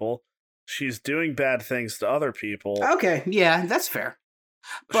help people. She's doing bad things to other people. Okay, yeah, that's fair.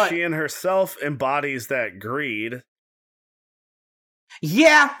 But she in herself embodies that greed.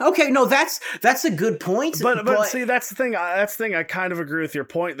 Yeah. Okay. No, that's a good point. But see, that's the thing. I kind of agree with your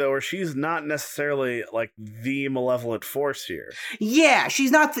point, though, where she's not necessarily like the malevolent force here. Yeah,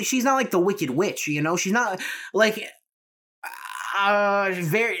 she's not like the Wicked Witch. You know, she's not like.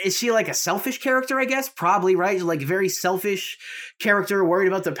 Is she like a selfish character? I guess probably, right? Like very selfish character, worried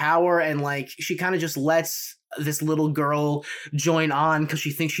about the power, and like she kind of just lets this little girl join on because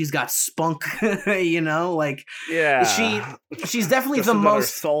she thinks she's got spunk. You know, like she's definitely the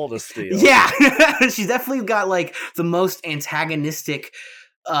most soul to steal. Yeah, she's definitely got like the most antagonistic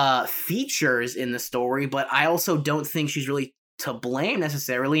features in the story, but I also don't think she's really to blame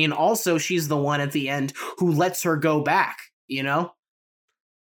necessarily, and also she's the one at the end who lets her go back. You know?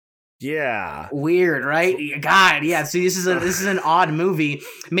 Yeah. Weird, right? God, yeah. See, this is an odd movie.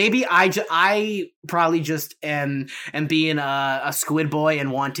 Maybe I probably just am being a squid boy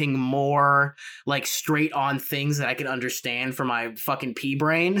and wanting more like straight on things that I can understand for my fucking pea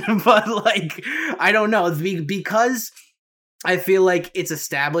brain. But like, I don't know, because I feel like it's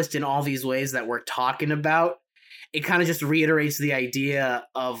established in all these ways that we're talking about. It kind of just reiterates the idea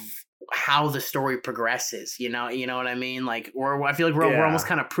of how the story progresses, you know what I mean? Like, I feel like we're almost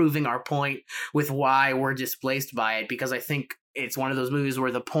kind of proving our point with why we're displaced by it, because I think it's one of those movies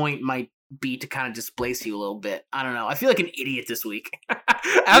where the point might be to kind of displace you a little bit. I don't know. I feel like an idiot this week.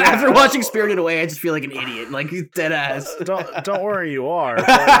 After watching Spirited Away, I just feel like an idiot, like dead ass. Don't worry, you are.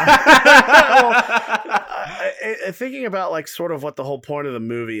 Thinking about like sort of what the whole point of the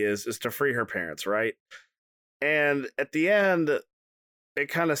movie is to free her parents, right? And at the end, it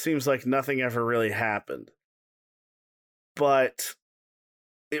kind of seems like nothing ever really happened. But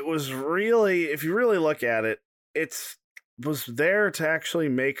it was really, if you really look at it, was there to actually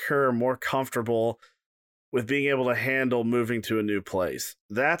make her more comfortable with being able to handle moving to a new place.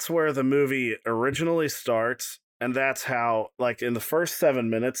 That's where the movie originally starts, and that's how, like, in the first 7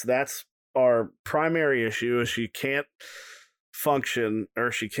 minutes, that's our primary issue, is she can't function,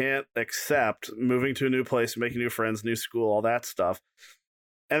 or she can't accept moving to a new place, making new friends, new school, all that stuff.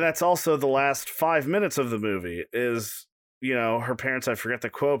 And that's also the last 5 minutes of the movie is, you know, her parents, I forget the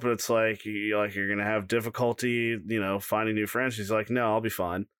quote, but it's like, you're going to have difficulty, you know, finding new friends. She's like, no, I'll be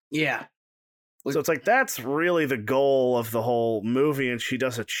fine. Yeah. So it's like that's really the goal of the whole movie, and she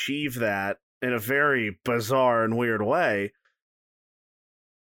does achieve that in a very bizarre and weird way.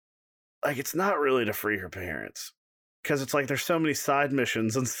 Like, it's not really to free her parents. Because it's like there's so many side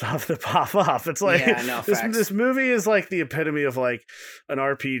missions and stuff that pop up. It's like this movie is like the epitome of like an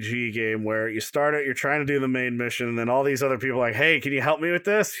RPG game where you start it, you're trying to do the main mission, and then all these other people are like, hey, can you help me with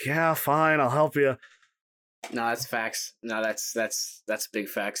this? Yeah, fine, I'll help you. No, that's facts. No, that's big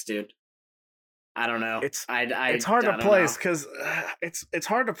facts, dude. I don't know. It's hard to place because it's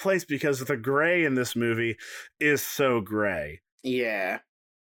hard to place because the gray in this movie is so gray. Yeah.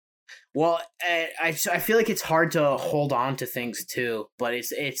 Well, I feel like it's hard to hold on to things too, but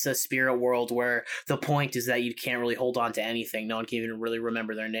it's a spirit world where the point is that you can't really hold on to anything. No one can even really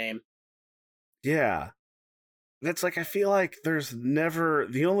remember their name. Yeah. That's like, I feel like there's never,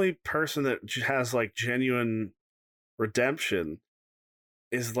 the only person that has like genuine redemption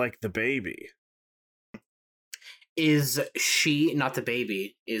is like the baby. Is she, not the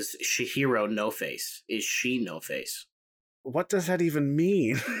baby, is Chihiro No Face? Is she No Face? What does that even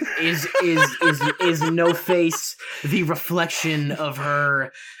mean? is No Face the reflection of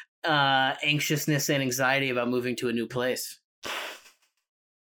her anxiousness and anxiety about moving to a new place?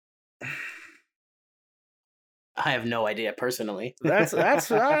 I have no idea personally. That's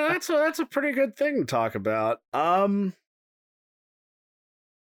a pretty good thing to talk about.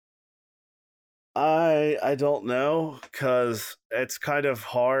 I don't know, because it's kind of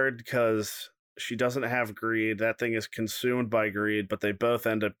hard because she doesn't have greed. That thing is consumed by greed, but they both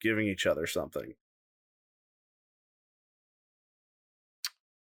end up giving each other something.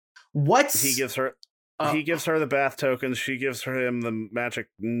 He gives her the bath tokens. She gives him the magic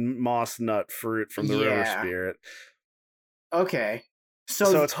moss nut fruit from the river spirit. Okay.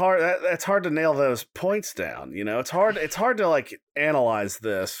 So it's hard. It's hard to nail those points down. You know, it's hard to like analyze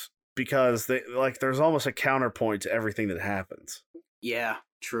this because there's almost a counterpoint to everything that happens. Yeah,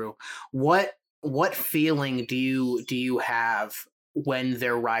 true. What feeling do you have when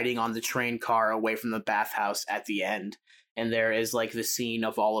they're riding on the train car away from the bathhouse at the end? And there is like the scene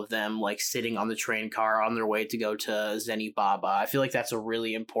of all of them like sitting on the train car on their way to go to Zenibaba. I feel like that's a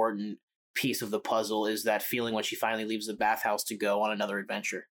really important piece of the puzzle, is that feeling when she finally leaves the bathhouse to go on another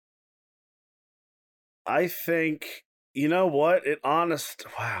adventure. I think, you know what?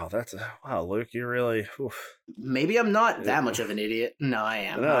 Wow, Luke, you're really... Oof. Maybe I'm not that much of an idiot. No, I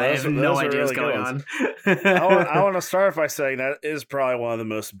am. No, I have no idea what's going on. I want to start by saying that is probably one of the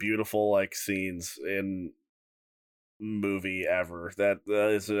most beautiful like scenes in movie ever. That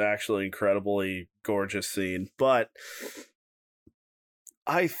is an actually incredibly gorgeous scene. But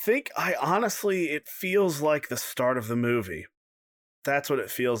I think it feels like the start of the movie. That's what it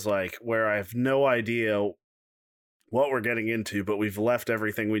feels like, where I have no idea what we're getting into, but we've left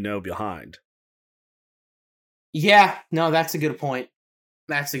everything we know behind. Yeah, no, that's a good point.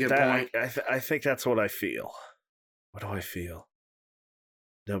 That's a good point. I think that's what I feel. What do I feel?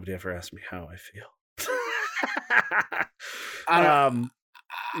 Nobody ever asked me how I feel. No.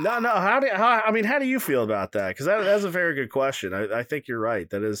 How do you feel about that? Because that's a very good question. I think you're right.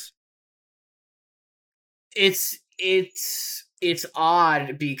 That is. It's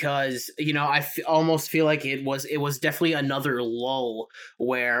odd because, you know, I almost feel like it was definitely another lull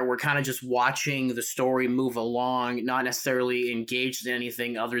where we're kind of just watching the story move along, not necessarily engaged in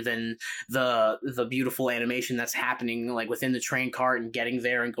anything other than the beautiful animation that's happening like within the train cart and getting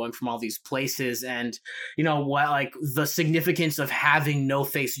there and going from all these places. And, you know, what, like the significance of having No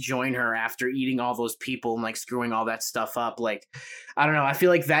Face join her after eating all those people and like screwing all that stuff up. Like, I don't know. I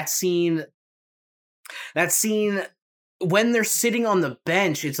feel like that scene, when they're sitting on the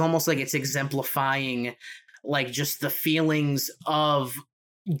bench, it's almost like it's exemplifying like just the feelings of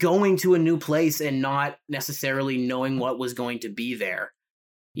going to a new place and not necessarily knowing what was going to be there,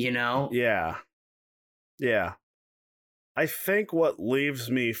 you know? Yeah. Yeah. I think what leaves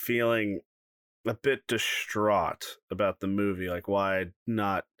me feeling a bit distraught about the movie, like why I'm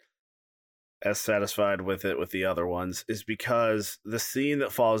not as satisfied with it with the other ones, is because the scene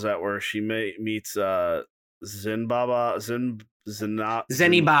that follows out where she meets Zeniba.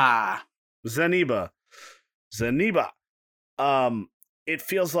 It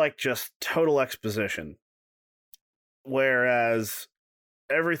feels like just total exposition. Whereas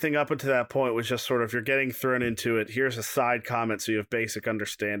everything up until that point was just sort of, you're getting thrown into it. Here's a side comment so you have basic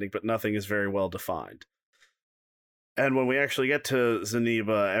understanding, but nothing is very well defined. And when we actually get to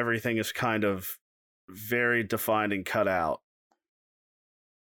Zeniba, everything is kind of very defined and cut out.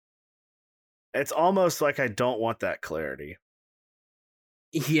 It's almost like I don't want that clarity.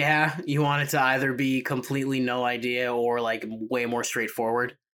 Yeah, you want it to either be completely no idea or like way more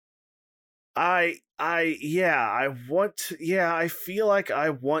straightforward. I feel like I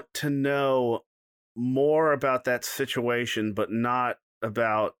want to know more about that situation, but not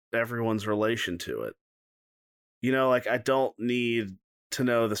about everyone's relation to it. Like I don't need to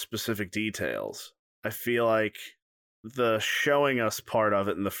know the specific details. I feel like the showing us part of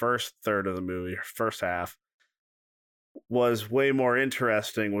it in the first third of the movie, first half, was way more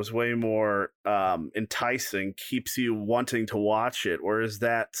interesting, was way more enticing, keeps you wanting to watch it. Whereas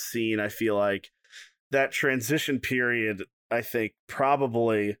that scene, I feel like that transition period, I think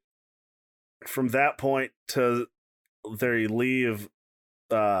probably from that point to they leave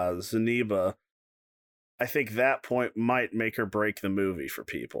Zeniba, I think that point might make or break the movie for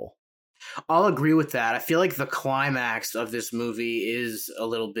people. I'll agree with that. I feel like the climax of this movie is a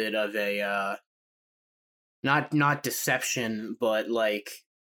little bit of a not deception, but like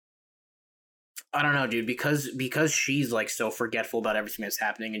I don't know, dude, because she's like so forgetful about everything that's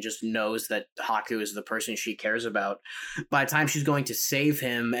happening and just knows that Haku is the person she cares about. By the time she's going to save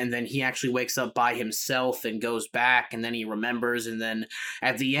him, and then he actually wakes up by himself and goes back, and then he remembers, and then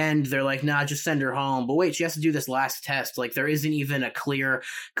at the end they're like, nah, just send her home. But wait, she has to do this last test. Like there isn't even a clear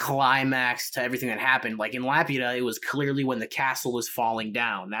climax to everything that happened. Like in Laputa, it was clearly when the castle was falling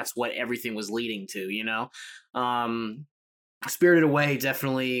down. That's what everything was leading to, you know? Spirited Away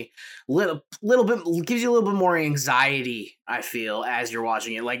definitely little bit gives you a little bit more anxiety, I feel, as you're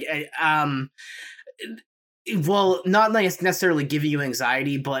watching it. Like well, not necessarily giving you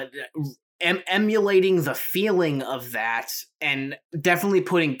anxiety, but emulating the feeling of that, and definitely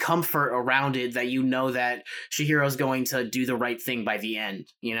putting comfort around it that you know that Chihiro's going to do the right thing by the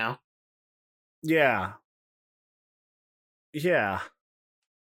end, you know? Yeah.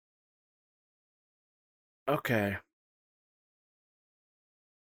 Okay.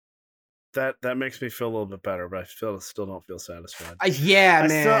 That makes me feel a little bit better, but I still don't feel satisfied.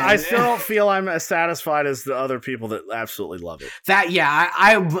 Man. I still don't feel I'm as satisfied as the other people that absolutely love it.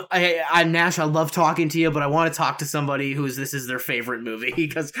 I Nash, I love talking to you, but I want to talk to somebody this is their favorite movie,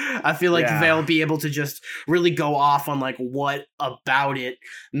 because I feel like they'll be able to just really go off on like what about it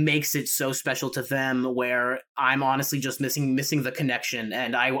makes it so special to them, where I'm honestly just missing the connection,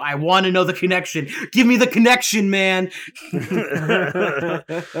 and I want to know the connection. Give me the connection, man.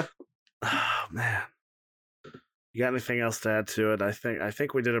 Oh man, you got anything else to add to it? I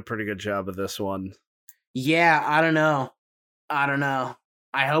think we did a pretty good job of this one. Yeah, I don't know.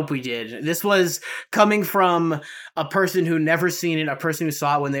 I hope we did. This was coming from a person who never seen it, a person who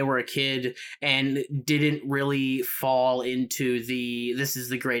saw it when they were a kid and didn't really fall into the "this is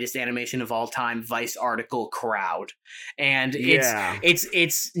the greatest animation of all time" Vice article crowd. And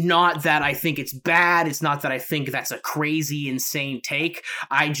it's not that I think it's bad. It's not that I think that's a crazy, insane take.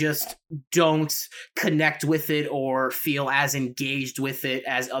 I just don't connect with it or feel as engaged with it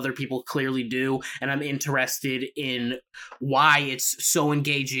as other people clearly do. And I'm interested in why it's so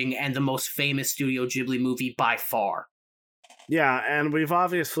engaging and the most famous Studio Ghibli movie by far. Yeah, and we've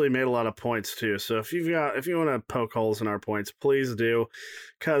obviously made a lot of points too. So if you want to poke holes in our points, please do,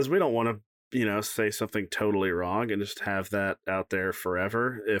 because we don't want to, say something totally wrong and just have that out there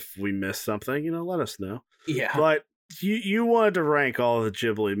forever. If we miss something, let us know. Yeah. But you wanted to rank all of the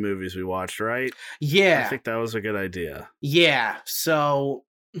Ghibli movies we watched, right? Yeah. I think that was a good idea. Yeah. So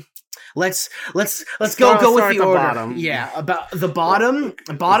let's go with the order. Bottom. Yeah, about the bottom.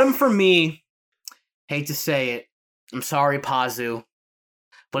 Bottom for me, hate to say it, I'm sorry, Pazu,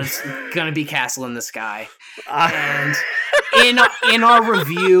 but it's gonna be Castle in the Sky. And in our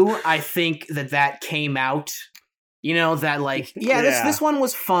review, I think that came out. That like, this one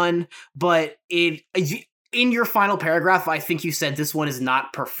was fun, but in your final paragraph, I think you said this one is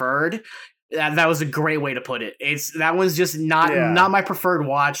not preferred. That was a great way to put it. That one's just not my preferred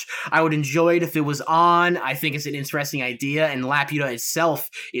watch. I would enjoy it if it was on. I think it's an interesting idea, and Laputa itself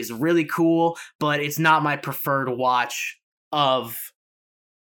is really cool, but it's not my preferred watch of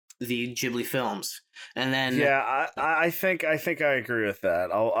the Ghibli films. And then I think I agree with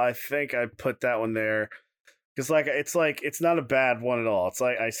that. I think I put that one there because it's not a bad one at all. It's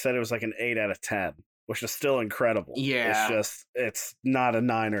like I said, it was like an 8 out of 10. Which is still incredible. Yeah. It's not a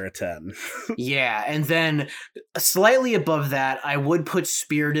 9 or a 10. Yeah, and then slightly above that, I would put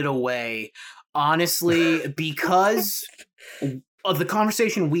Spirited Away, honestly, because of the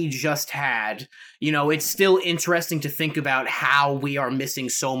conversation we just had. It's still interesting to think about how we are missing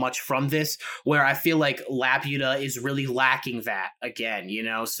so much from this, where I feel like Laputa is really lacking that again,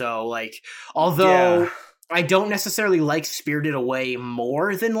 So, like, although... Yeah. I don't necessarily like Spirited Away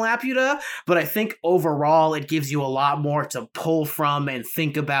more than Laputa, but I think overall it gives you a lot more to pull from and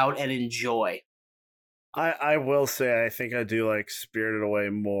think about and enjoy. I will say I think I do like Spirited Away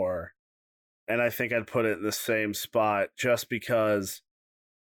more and I think I'd put it in the same spot just because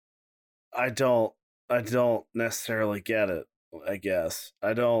I don't necessarily get it, I guess.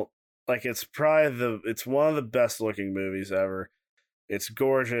 I don't like it's one of the best looking movies ever. It's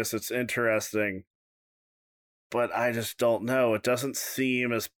gorgeous, it's interesting, but I just don't know. It doesn't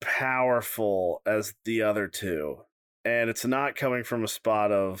seem as powerful as the other two. And it's not coming from a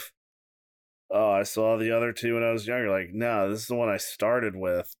spot of, oh, I saw the other two when I was younger. Like, no, this is the one I started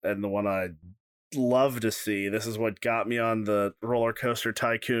with and the one I love to see. This is what got me on the Roller Coaster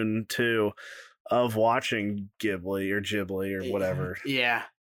Tycoon 2 of watching Ghibli or whatever. Yeah.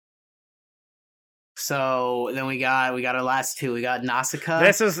 So then we got our last two. We got Nausicaa.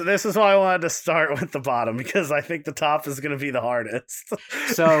 This is why I wanted to start with the bottom, because I think the top is going to be the hardest.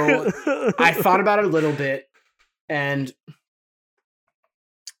 So I thought about it a little bit, and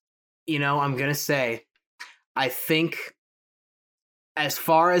I'm gonna say, I think as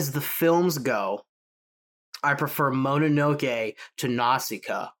far as the films go, I prefer Mononoke to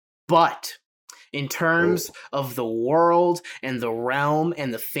Nausicaa, but in terms of the world and the realm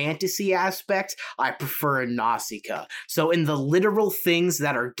and the fantasy aspect, I prefer Nausicaa. So in the literal things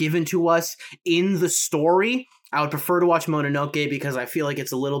that are given to us in the story, I would prefer to watch Mononoke because I feel like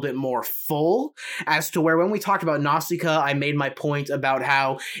it's a little bit more full, as to where when we talked about Nausicaa, I made my point about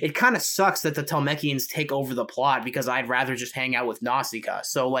how it kind of sucks that the Telmekians take over the plot because I'd rather just hang out with Nausicaa.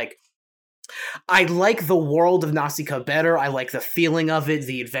 So, like, I like the world of Nausicaa better. I like the feeling of it,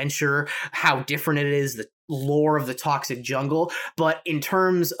 the adventure, how different it is, the lore of the toxic jungle. But in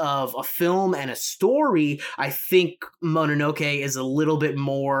terms of a film and a story, I think Mononoke is a little bit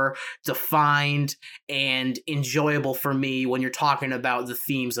more defined and enjoyable for me when you're talking about the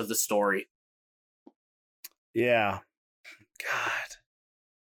themes of the story. Yeah. God.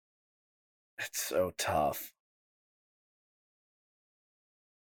 It's so tough.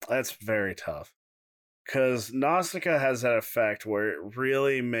 That's very tough. Because Nausicaa has that effect where it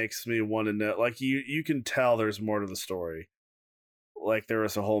really makes me want to know. Like, you can tell there's more to the story. Like, there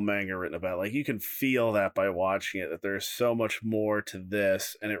was a whole manga written about it. Like, you can feel that by watching it, that there's so much more to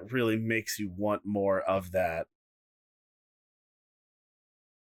this, and it really makes you want more of that.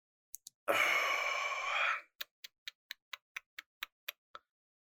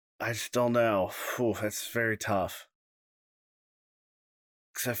 I just don't know. Ooh, that's very tough.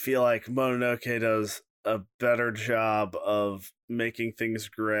 Because I feel like Mononoke does a better job of making things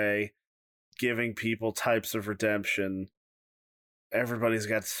gray, giving people types of redemption. Everybody's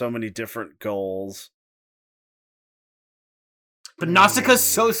got so many different goals. But Nausicaa's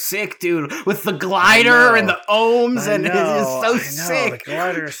so sick, dude, with the glider and the ohms, and it's so sick. The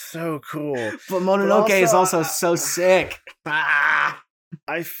glider is so cool. But Mononoke is also so sick. Ah.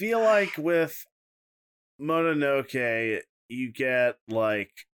 I feel like with Mononoke, you get,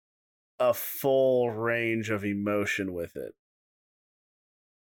 like, a full range of emotion with it.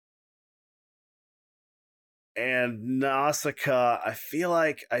 And Nausicaa, I feel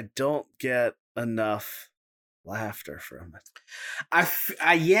like I don't get enough laughter from it.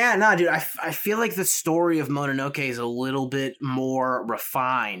 Dude, I feel like the story of Mononoke is a little bit more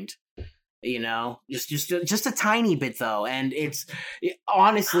refined. Just a tiny bit though, and it's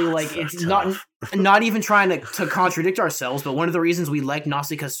honestly like so it's tough. not even trying to contradict ourselves, but one of the reasons we liked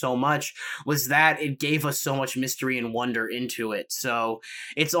Nausicaa so much was that it gave us so much mystery and wonder into it. So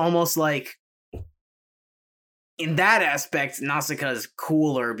it's almost like in that aspect, Nausicaa is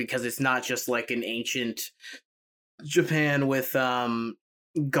cooler because it's not just like an ancient Japan with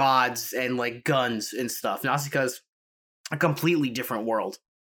gods and like guns and stuff. Nausicaa's a completely different world.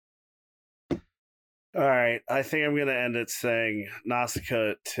 All right, I think I'm going to end it saying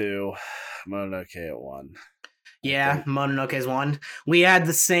Nausicaa at 2, Mononoke at 1. Yeah, Mononoke is 1. We had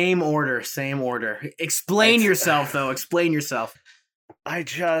the same order. Explain yourself, though. Explain yourself. I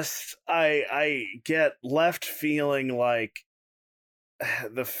get left feeling like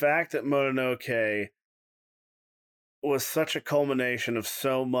the fact that Mononoke was such a culmination of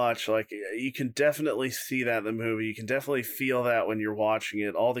so much, like, you can definitely see that in the movie. You can definitely feel that when you're watching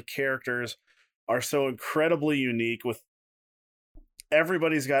it. All the characters are so incredibly unique, with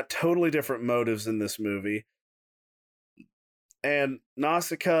everybody's got totally different motives in this movie. And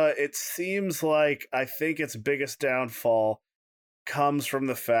Nausicaa, it seems like, I think its biggest downfall comes from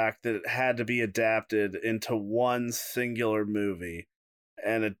the fact that it had to be adapted into one singular movie.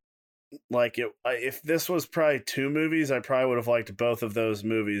 And if this was probably 2 movies, I probably would have liked both of those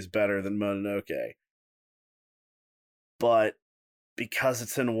movies better than Mononoke. But because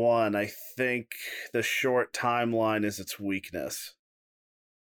it's in one, I think the short timeline is its weakness.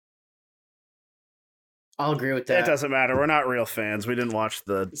 I'll agree with It that. doesn't matter. We're not real fans. We didn't watch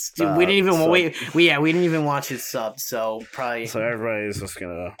the. We didn't even sub. we didn't even watch it subbed, so probably So everybody's just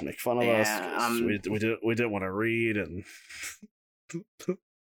gonna make fun of us. 'Cause we didn't want to read and.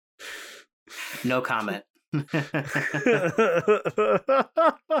 no comment.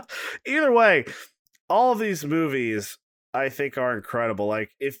 Either way, all of these movies I think are incredible.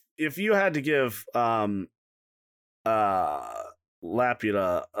 Like if you had to give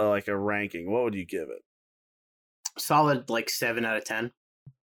Laputa like a ranking, what would you give it? Solid like 7 out of 10.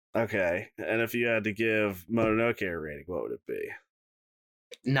 Okay, and if you had to give Mononoke a rating, what would it be?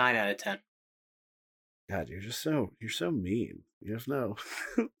 9 out of 10. God, you're so mean. You have no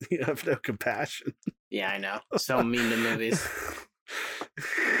compassion. Yeah, I know. So mean to movies.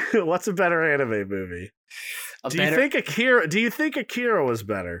 What's a better anime movie? Do you think Akira was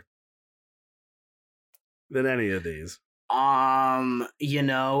better than any of these?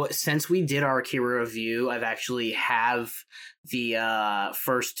 Since we did our Akira review, I've actually have the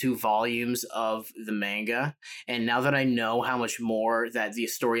first 2 volumes of the manga, and now that I know how much more that the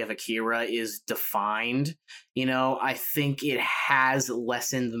story of Akira is defined, I think it has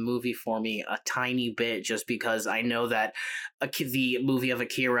lessened the movie for me a tiny bit, just because I know that the movie of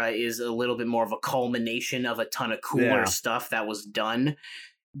Akira is a little bit more of a culmination of a ton of cooler stuff that was done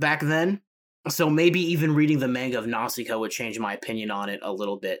back then. So maybe even reading the manga of Nausicaa would change my opinion on it a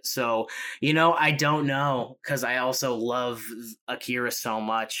little bit. So, I don't know, because I also love Akira so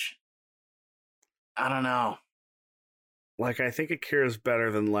much. I don't know. Like, I think Akira's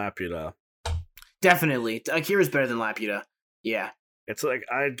better than Laputa. Definitely. Akira's better than Laputa. Yeah. It's like,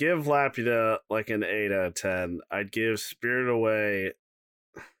 I'd give Laputa like an 8 out of 10. I'd give Spirited Away...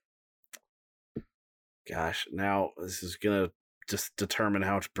 Gosh, now this is gonna just determine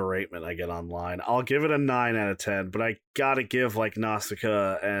how much beratement I get online. I'll give it a 9 out of 10, but I gotta give like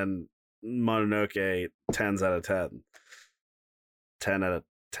Nausicaa and Mononoke 10s out of 10. 10 out of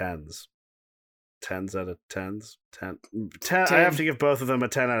 10s. 10s out of 10s? 10. I have to give both of them a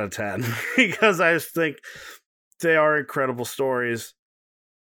 10 out of 10 because I just think they are incredible stories,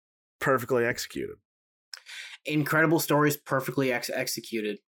 perfectly executed. Incredible stories, perfectly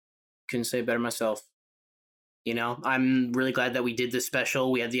executed. Couldn't say it better myself. I'm really glad that we did this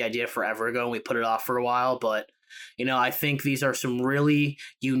special. We had the idea forever ago and we put it off for a while, but I think these are some really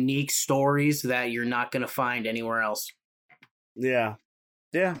unique stories that you're not going to find anywhere else. Yeah,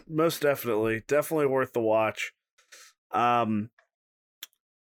 most definitely. Definitely worth the watch. And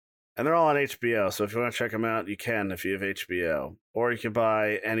they're all on HBO, so if you want to check them out, you can if you have HBO. Or you can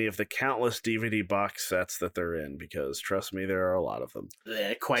buy any of the countless DVD box sets that they're in, because trust me, there are a lot of them.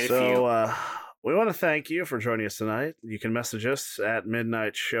 Quite a few. We want to thank you for joining us tonight. You can message us at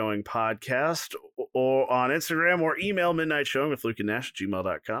Midnight Showing Podcast or on Instagram, or email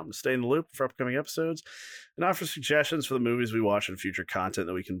midnightshowing@gmail.com to stay in the loop for upcoming episodes and offer suggestions for the movies we watch and future content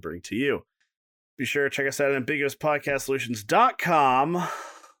that we can bring to you. Be sure to check us out at ambiguouspodcastsolutions.com.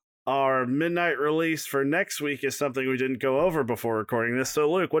 Our midnight release for next week is something we didn't go over before recording this.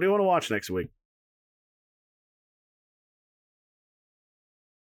 So, Luke, what do you want to watch next week?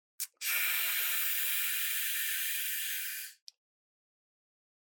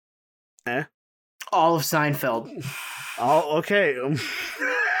 All of Seinfeld. Oh, okay.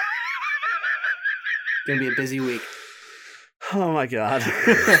 Gonna be a busy week. Oh my god.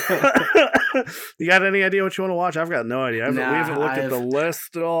 You got any idea what you want to watch? I've got no idea. We haven't looked at the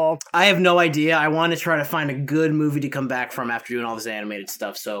list at all. I have no idea. I want to try to find a good movie to come back from after doing all this animated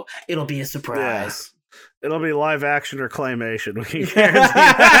stuff, so it'll be a surprise. Yeah. It'll be live action or claymation. We can guarantee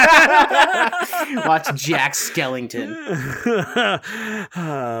that. Watch Jack Skellington.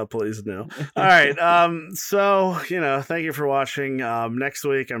 Please no. All right. So, thank you for watching. Next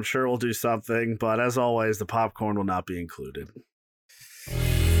week, I'm sure we'll do something, but as always, the popcorn will not be included.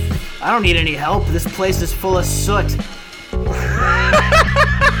 I don't need any help. This place is full of soot.